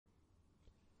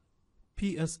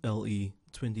PSLE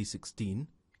 2016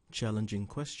 Challenging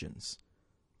Questions,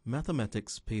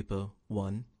 Mathematics Paper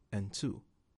 1 and 2.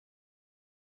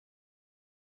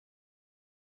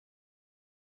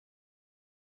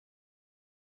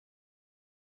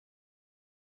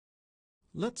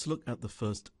 Let's look at the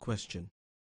first question.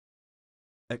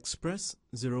 Express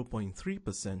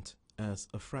 0.3% as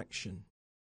a fraction.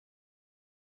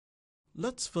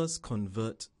 Let's first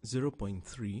convert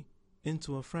 0.3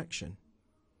 into a fraction.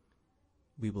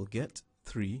 We will get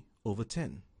 3 over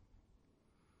 10.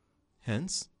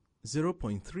 Hence,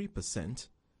 0.3%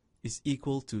 is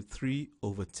equal to 3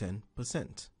 over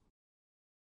 10%.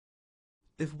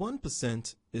 If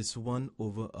 1% is 1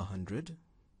 over 100,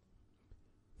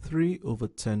 3 over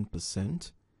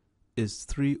 10% is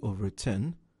 3 over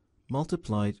 10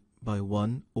 multiplied by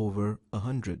 1 over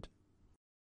 100.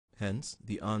 Hence,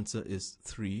 the answer is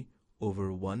 3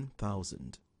 over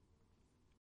 1000.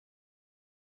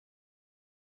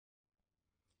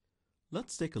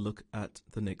 Let's take a look at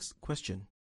the next question.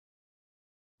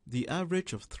 The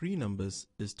average of three numbers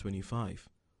is 25.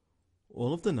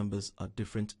 All of the numbers are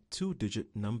different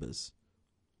two-digit numbers.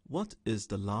 What is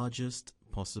the largest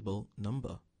possible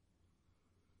number?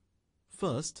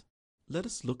 First, let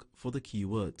us look for the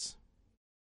keywords.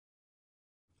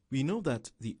 We know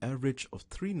that the average of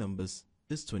three numbers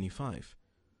is 25,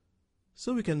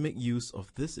 so we can make use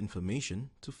of this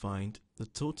information to find the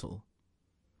total.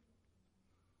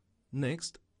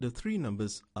 Next, the three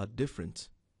numbers are different,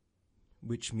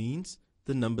 which means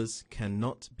the numbers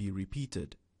cannot be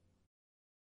repeated.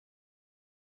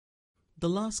 The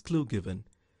last clue given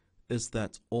is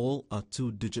that all are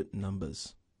two-digit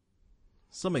numbers.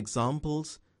 Some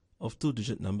examples of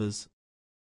two-digit numbers: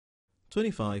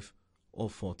 25 or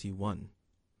 41.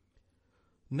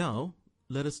 Now,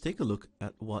 let us take a look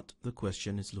at what the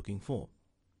question is looking for.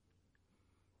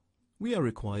 We are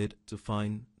required to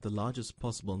find the largest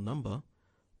possible number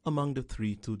among the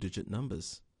three two-digit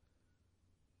numbers.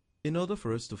 In order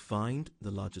for us to find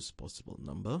the largest possible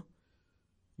number,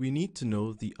 we need to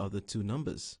know the other two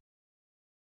numbers.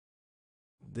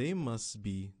 They must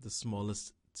be the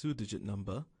smallest two-digit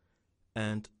number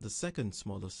and the second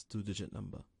smallest two-digit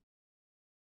number.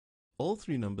 All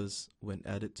three numbers, when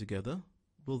added together,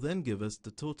 will then give us the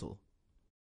total.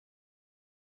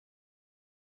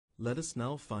 Let us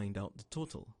now find out the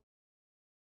total.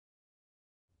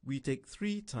 We take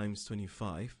 3 times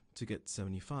 25 to get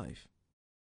 75.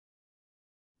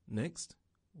 Next,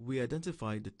 we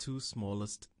identify the two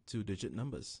smallest two-digit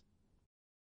numbers.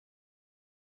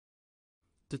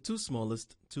 The two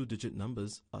smallest two-digit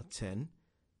numbers are 10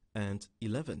 and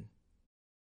 11.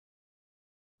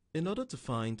 In order to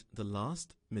find the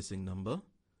last missing number,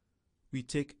 we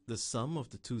take the sum of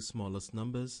the two smallest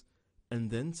numbers and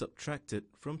then subtract it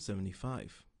from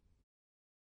 75.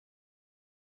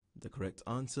 The correct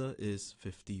answer is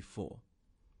 54.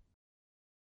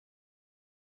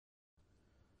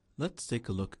 Let's take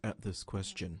a look at this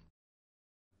question.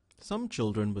 Some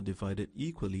children were divided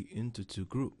equally into two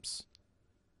groups.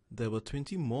 There were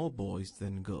 20 more boys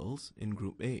than girls in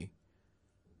Group A.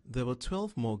 There were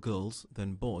 12 more girls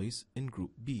than boys in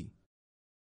Group B.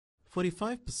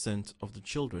 45% of the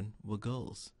children were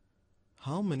girls.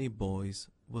 How many boys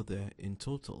were there in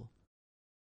total?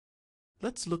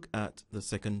 Let's look at the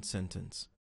second sentence.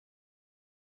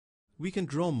 We can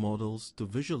draw models to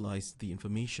visualize the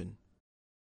information.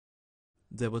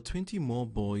 There were 20 more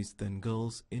boys than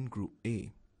girls in Group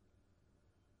A.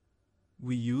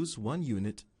 We use 1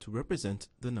 unit to represent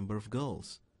the number of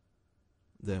girls.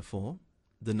 Therefore,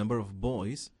 the number of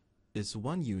boys is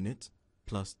 1 unit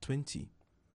plus 20.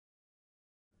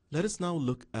 Let us now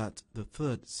look at the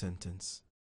third sentence.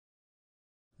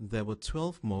 There were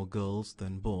 12 more girls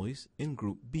than boys in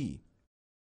Group B.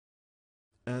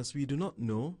 As we do not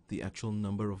know the actual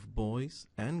number of boys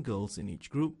and girls in each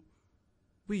group,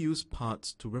 we use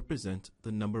parts to represent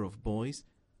the number of boys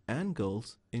and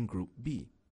girls in Group B.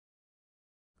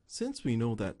 Since we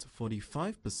know that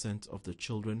 45% of the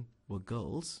children were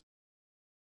girls,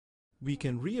 we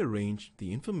can rearrange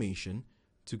the information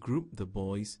to group the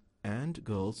boys and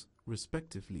girls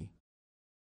respectively.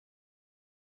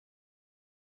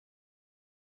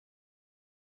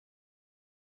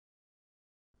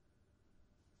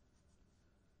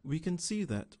 We can see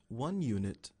that 1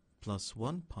 unit plus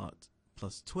 1 part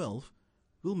plus 12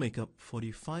 will make up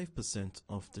 45%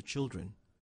 of the children.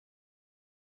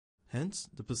 Hence,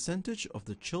 the percentage of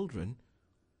the children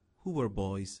who were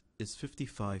boys is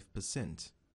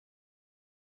 55%.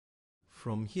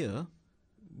 From here,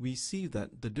 we see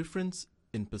that the difference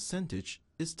in percentage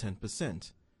is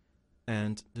 10%,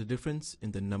 and the difference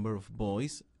in the number of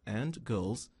boys and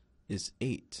girls is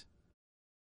 8.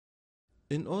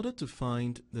 In order to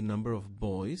find the number of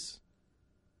boys,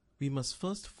 we must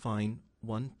first find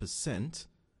 1%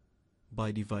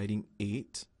 by dividing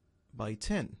 8 by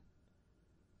 10.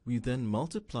 We then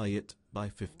multiply it by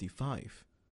 55.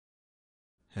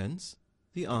 Hence,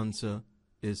 the answer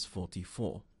is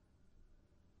 44.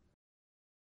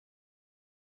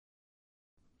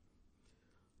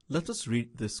 Let us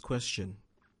read this question.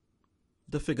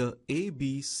 The figure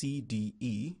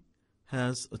ABCDE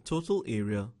has a total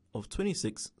area of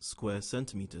 26 square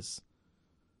centimeters.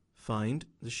 Find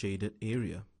the shaded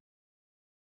area.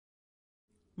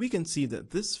 We can see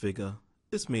that this figure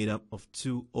is made up of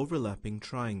two overlapping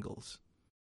triangles.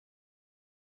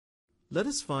 Let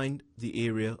us find the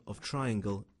area of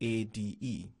triangle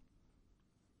ADE.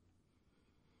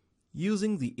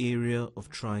 Using the area of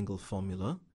triangle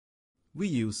formula, we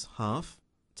use half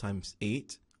times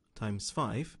 8 times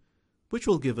 5, which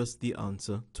will give us the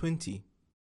answer 20.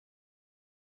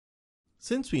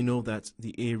 Since we know that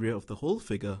the area of the whole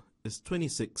figure is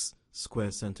 26 square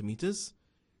centimeters,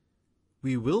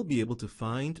 we will be able to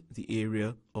find the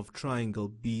area of triangle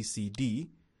BCD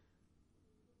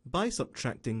by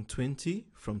subtracting 20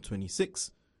 from 26,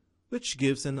 which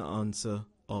gives an answer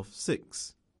of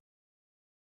 6.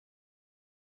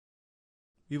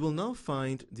 We will now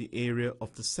find the area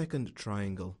of the second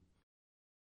triangle.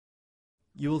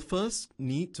 You will first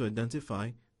need to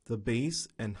identify the base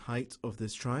and height of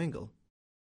this triangle.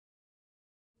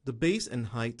 The base and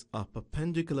height are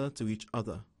perpendicular to each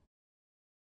other.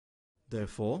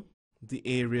 Therefore, the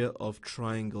area of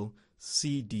triangle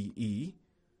CDE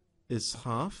is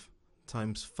half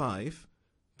times 5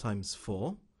 times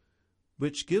 4,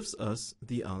 which gives us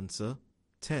the answer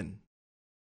 10.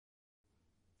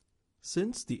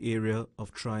 Since the area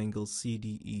of triangle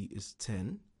CDE is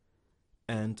 10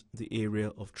 and the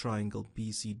area of triangle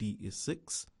BCD is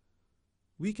 6,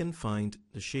 we can find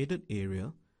the shaded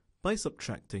area by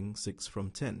subtracting 6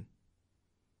 from 10.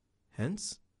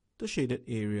 Hence, the shaded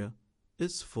area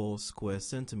is 4 square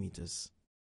centimeters.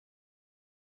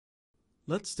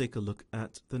 Let's take a look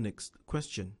at the next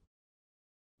question.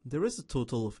 There is a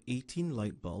total of 18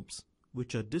 light bulbs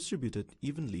which are distributed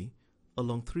evenly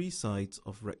along three sides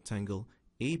of rectangle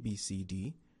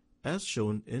ABCD as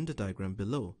shown in the diagram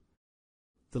below.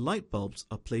 The light bulbs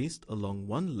are placed along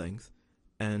one length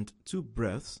and two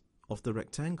breadths of the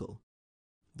rectangle.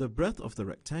 The breadth of the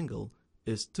rectangle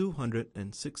is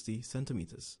 260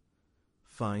 centimeters.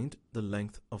 Find the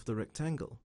length of the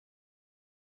rectangle.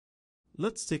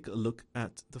 Let's take a look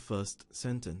at the first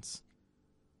sentence.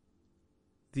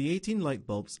 The 18 light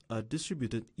bulbs are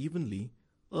distributed evenly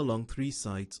along three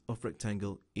sides of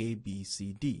rectangle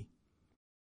ABCD.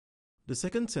 The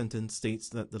second sentence states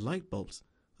that the light bulbs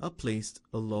are placed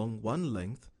along one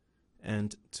length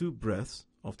and two breadths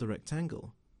of the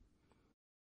rectangle.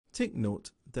 Take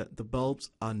note that the bulbs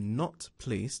are not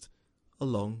placed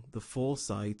along the four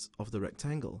sides of the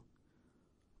rectangle.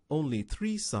 Only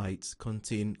three sides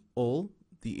contain all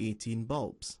the 18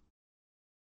 bulbs.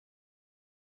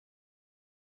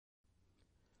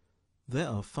 There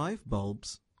are 5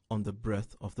 bulbs on the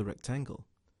breadth of the rectangle,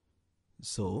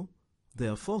 so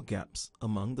there are 4 gaps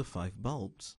among the 5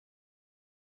 bulbs.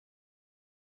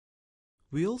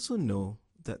 We also know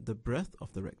that the breadth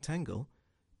of the rectangle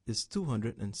is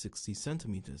 260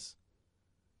 centimeters.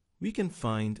 We can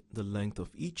find the length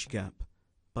of each gap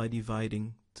by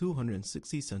dividing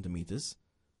 260 centimeters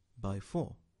by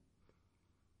 4.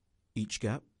 Each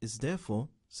gap is therefore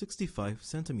 65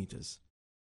 centimeters.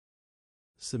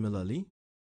 Similarly,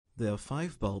 there are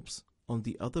 5 bulbs on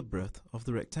the other breadth of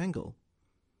the rectangle.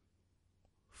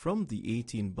 From the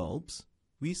 18 bulbs,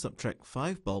 we subtract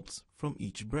 5 bulbs from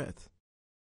each breadth.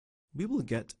 We will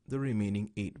get the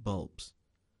remaining 8 bulbs.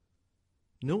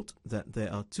 Note that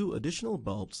there are 2 additional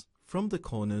bulbs from the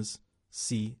corners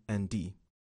C and D.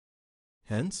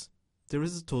 Hence, there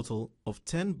is a total of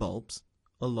 10 bulbs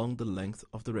along the length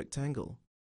of the rectangle.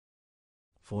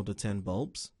 For the 10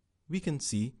 bulbs, we can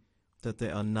see that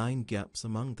there are 9 gaps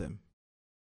among them.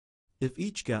 If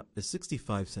each gap is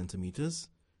 65 centimeters,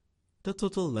 the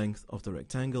total length of the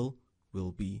rectangle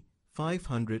will be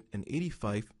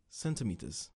 585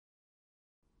 centimeters.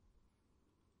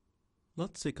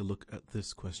 Let's take a look at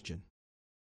this question.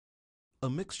 A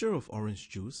mixture of orange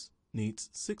juice needs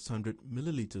 600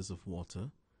 milliliters of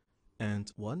water and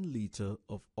 1 liter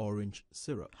of orange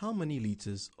syrup. How many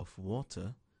liters of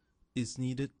water is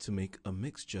needed to make a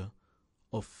mixture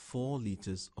of 4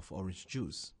 liters of orange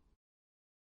juice?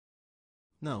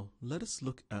 Now, let us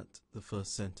look at the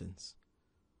first sentence.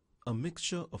 A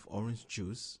mixture of orange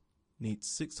juice needs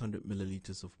 600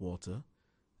 milliliters of water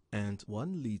and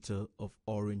 1 liter of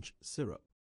orange syrup.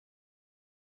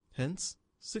 Hence,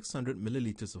 600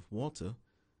 milliliters of water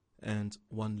and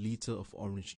 1 liter of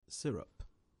orange syrup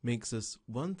makes us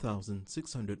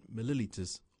 1600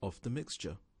 milliliters of the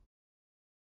mixture.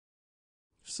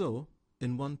 So,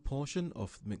 in one portion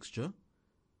of mixture,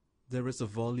 there is a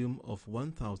volume of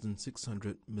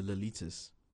 1600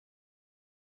 milliliters.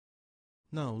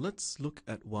 Now let's look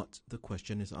at what the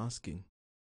question is asking.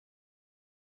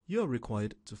 You are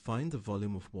required to find the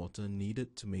volume of water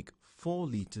needed to make 4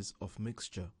 liters of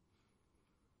mixture.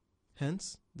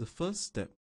 Hence, the first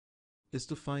step is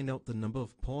to find out the number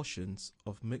of portions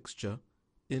of mixture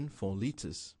in 4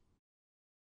 liters.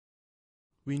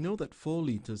 We know that 4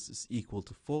 liters is equal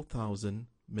to 4000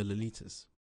 milliliters.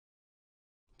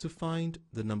 To find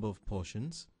the number of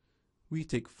portions, we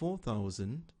take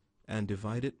 4000 and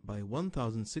divide it by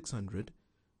 1600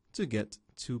 to get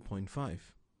 2.5.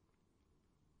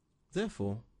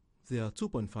 Therefore, there are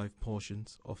 2.5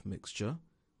 portions of mixture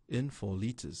in 4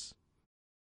 liters.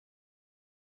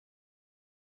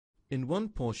 In one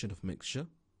portion of mixture,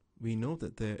 we know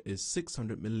that there is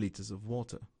 600 milliliters of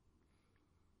water.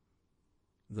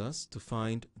 Thus, to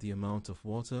find the amount of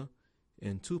water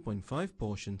in 2.5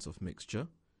 portions of mixture,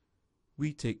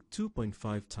 we take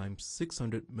 2.5 times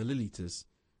 600 milliliters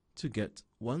to get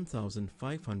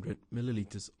 1500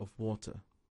 milliliters of water.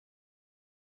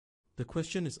 The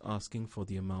question is asking for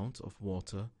the amount of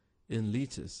water in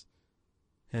liters.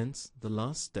 Hence, the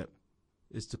last step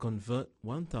is to convert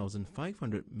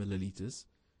 1500 milliliters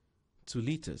to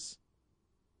liters.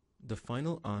 The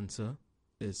final answer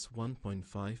is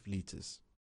 1.5 liters.